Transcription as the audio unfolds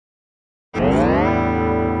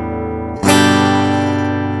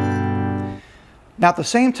Now, at the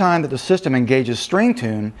same time that the system engages string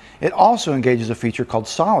tune, it also engages a feature called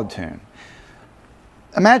solid tune.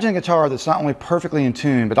 Imagine a guitar that's not only perfectly in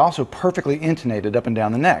tune, but also perfectly intonated up and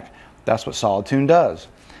down the neck. That's what solid tune does.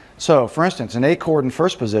 So, for instance, an A chord in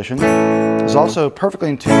first position is also perfectly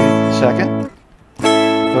in tune second,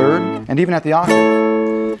 third, and even at the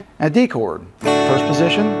octave. And a D chord, first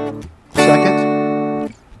position,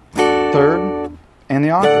 second, third, and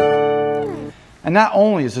the octave. And not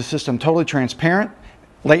only is the system totally transparent,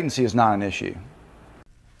 latency is not an issue.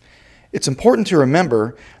 It's important to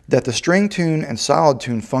remember that the string tune and solid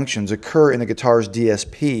tune functions occur in the guitar's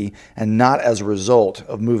DSP and not as a result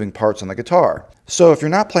of moving parts on the guitar. So if you're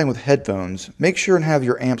not playing with headphones, make sure and have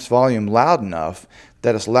your amp's volume loud enough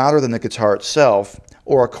that it's louder than the guitar itself,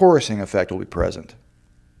 or a chorusing effect will be present.